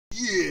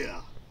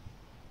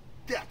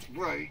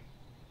right,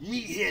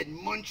 Meathead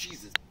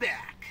Munchies is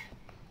back.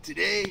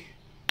 Today,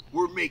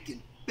 we're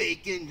making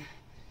bacon,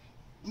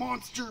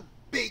 monster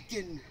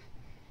bacon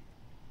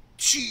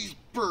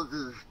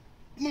cheeseburger.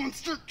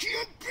 Monster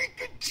canned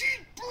bacon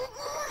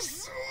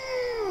cheeseburgers!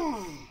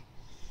 Oh.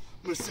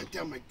 I'm gonna set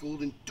down my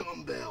golden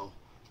dumbbell.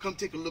 Come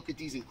take a look at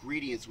these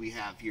ingredients we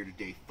have here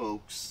today,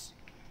 folks.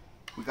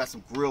 We got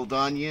some grilled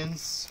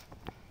onions.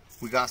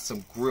 We got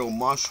some grilled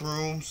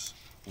mushrooms,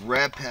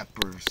 red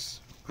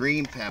peppers,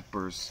 green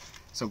peppers,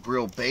 some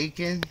grilled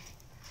bacon,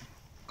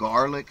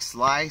 garlic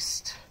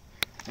sliced.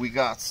 We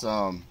got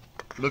some,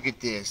 look at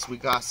this, we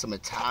got some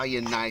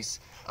Italian nice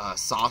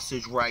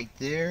sausage right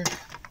there.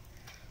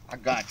 I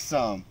got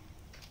some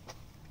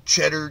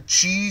cheddar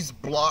cheese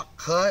block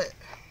cut.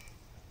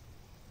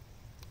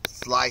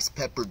 Sliced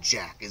pepper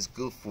jack is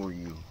good for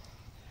you.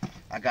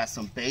 I got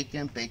some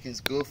bacon. Bacon's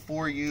good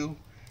for you.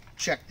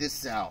 Check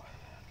this out.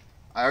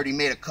 I already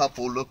made a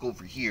couple. Look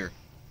over here.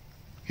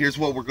 Here's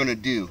what we're gonna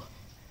do.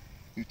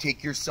 You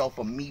take yourself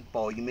a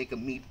meatball. You make a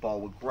meatball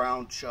with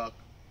ground chuck,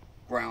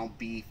 ground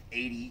beef,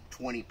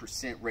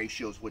 80-20%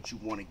 ratio is what you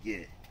want to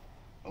get.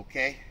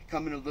 Okay?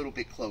 Come in a little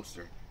bit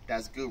closer.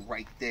 That's good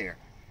right there.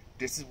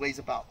 This weighs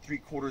about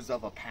 3/4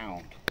 of a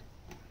pound.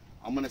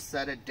 I'm gonna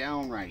set it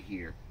down right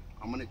here.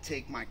 I'm gonna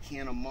take my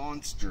can of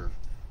Monster.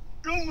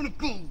 I'm gonna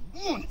go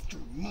monster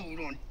mode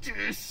on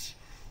this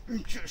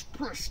and just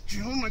press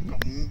down like a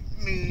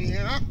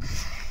maniac.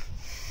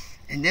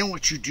 And then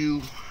what you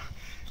do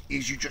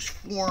is you just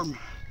form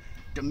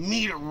the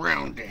meat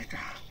around it.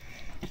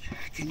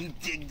 Can you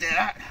dig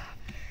that?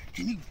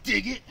 Can you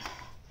dig it?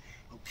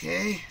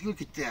 Okay,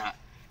 look at that.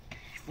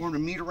 You form the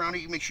meat around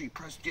it. You make sure you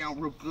press down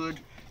real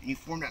good, and you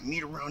form that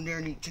meat around there.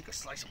 And you take a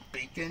slice of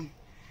bacon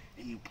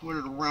and you put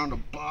it around the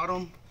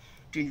bottom.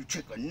 Then you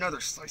take another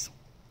slice of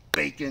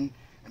bacon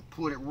and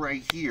put it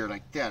right here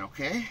like that,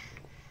 okay?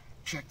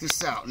 Check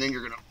this out. And then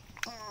you're gonna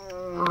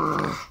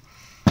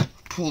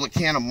pull the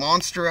can of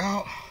Monster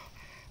out,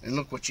 and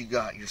look what you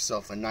got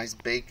yourself, a nice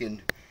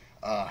bacon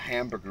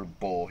hamburger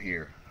bowl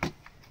here.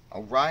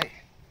 All right,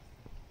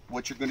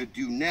 what you're gonna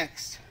do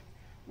next,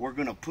 we're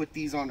gonna put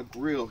these on the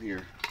grill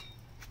here,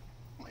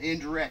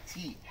 indirect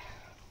heat.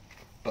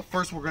 But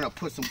first we're gonna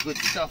put some good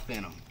stuff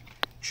in them.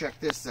 Check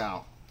this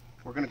out.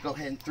 We're gonna go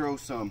ahead and throw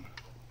some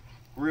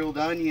grilled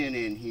onion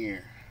in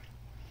here.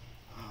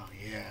 Oh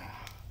yeah.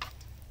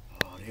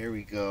 Oh, there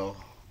we go.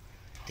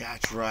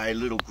 That's right,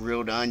 little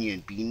grilled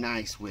onion. Be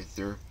nice with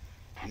her,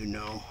 you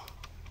know.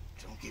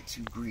 Don't get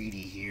too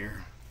greedy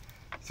here.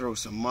 Throw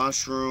some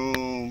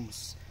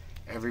mushrooms.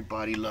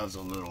 Everybody loves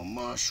a little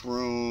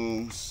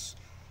mushrooms.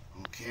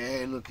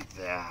 Okay, look at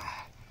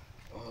that.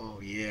 Oh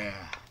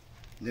yeah.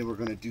 And then we're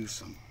gonna do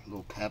some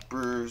little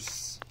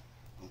peppers.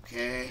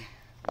 Okay.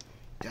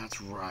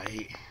 That's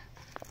right.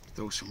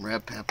 Throw some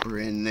red pepper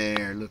in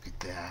there. Look at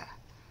that.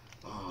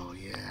 Oh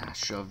yeah,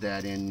 shove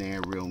that in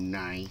there real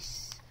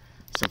nice.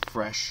 Some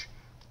fresh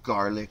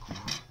garlic,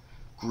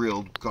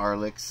 grilled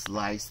garlic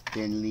sliced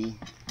thinly.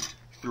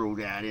 Throw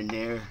that in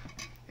there.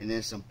 And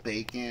then some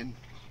bacon.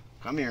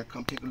 Come here,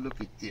 come take a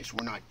look at this.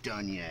 We're not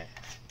done yet.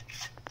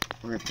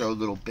 We're gonna throw a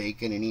little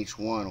bacon in each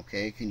one,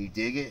 okay? Can you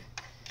dig it?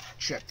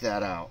 Check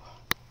that out.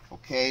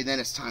 Okay, then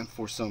it's time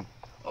for some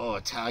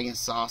Italian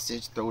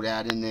sausage. Throw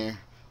that in there.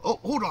 Oh,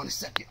 hold on a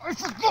second. I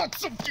forgot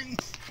something.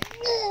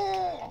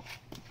 Oh,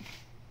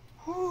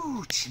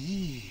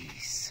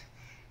 jeez.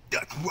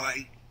 That's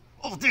right.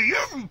 All day,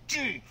 every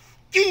day.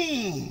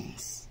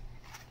 Games.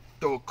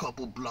 Throw a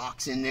couple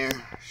blocks in there.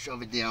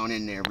 Shove it down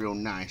in there real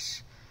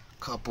nice.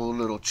 Couple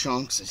little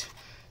chunks.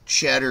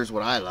 Cheddar's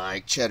what I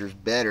like. Cheddar's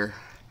better.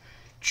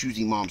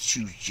 Choosy Mom's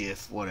choose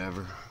Jif,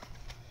 whatever.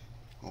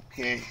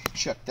 Okay,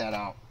 check that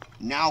out.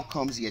 Now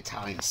comes the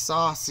Italian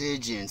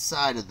sausage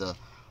inside of the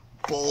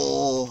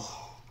bowl.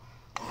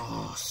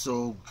 Oh,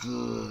 so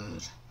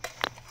good.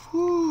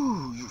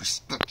 Whew, you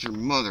respect your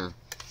mother.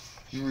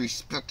 You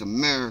respect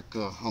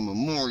America on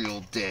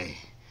Memorial Day.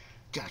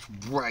 That's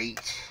right.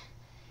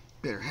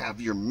 Better have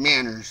your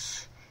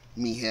manners.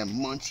 Meathead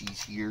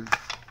Munchies here.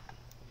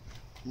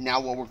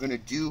 Now what we're gonna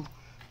do,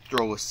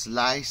 throw a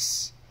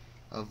slice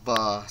of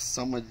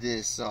some of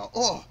this,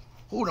 oh,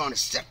 hold on a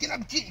second,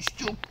 I'm getting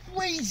still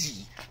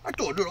crazy. I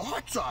throw a little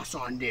hot sauce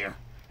on there.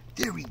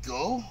 There we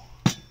go.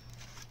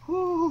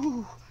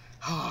 Whew.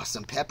 Oh,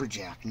 some pepper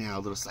jack now,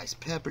 a little slice of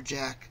pepper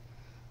jack.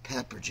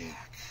 Pepper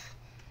jack.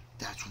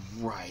 That's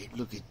right,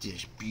 look at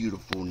this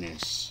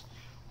beautifulness.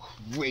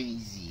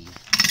 Crazy.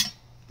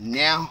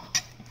 Now,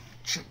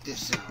 check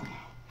this out.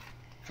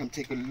 Come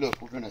take a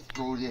look. We're gonna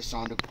throw this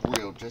on the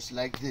grill just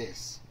like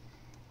this.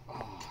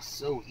 Oh,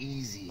 so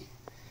easy.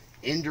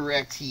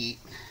 Indirect heat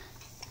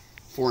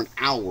for an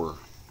hour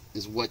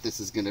is what this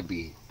is gonna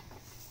be.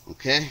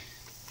 Okay?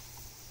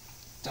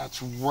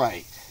 That's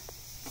right.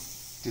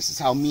 This is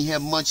how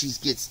Meathead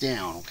Munchies gets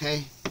down,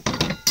 okay?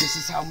 This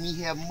is how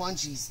Meathead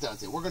Munchies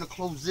does it. We're gonna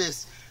close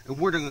this and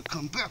we're gonna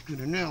come back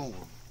in an hour.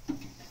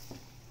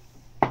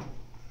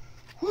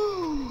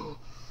 Woo!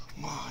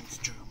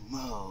 Monster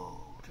mode.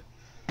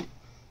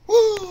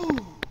 Woo!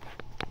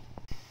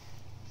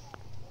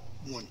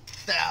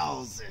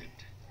 1000.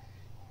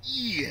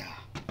 Yeah,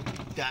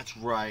 that's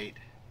right.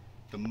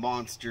 The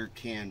monster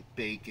can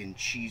bacon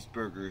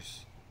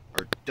cheeseburgers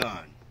are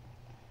done.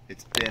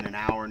 It's been an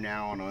hour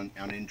now on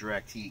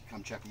indirect heat.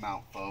 Come check them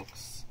out,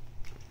 folks.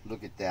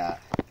 Look at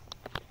that.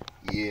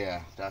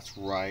 Yeah, that's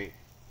right.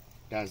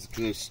 That's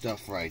good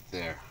stuff right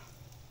there.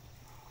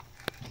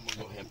 I'm gonna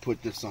go ahead and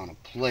put this on a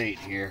plate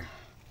here.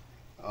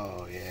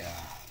 Oh yeah.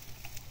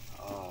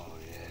 Oh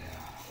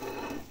yeah.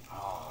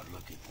 Oh,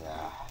 look at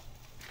that.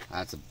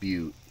 That's a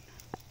beaut.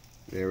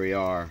 There we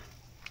are.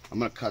 I'm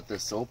gonna cut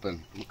this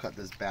open. I'm gonna cut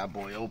this bad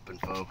boy open,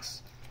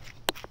 folks.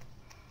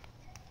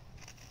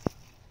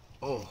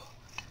 Oh.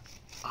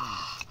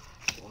 Ah.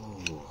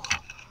 Oh.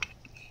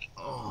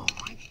 Oh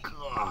my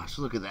gosh.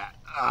 Look at that.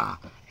 Ah.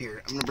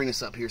 Here, I'm gonna bring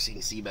this up here so you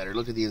can see better.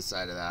 Look at the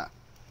inside of that.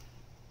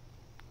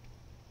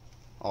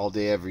 All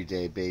day, every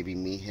day, baby.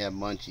 Meathead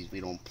Munchies.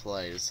 We don't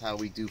play. This is how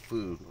we do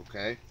food,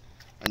 okay?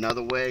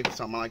 Another way,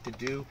 something I like to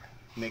do,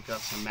 make up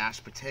some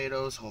mashed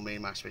potatoes,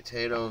 homemade mashed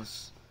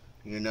potatoes.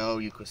 You know,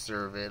 you could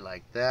serve it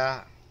like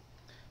that.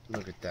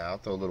 Look at that. I'll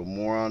throw a little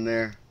more on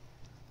there.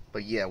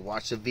 But yeah,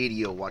 watch the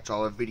video. Watch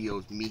all our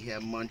videos.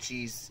 Meathead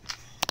Munchies.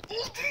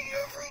 All day,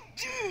 every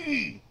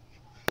day.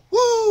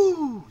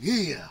 Woo!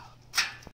 Yeah.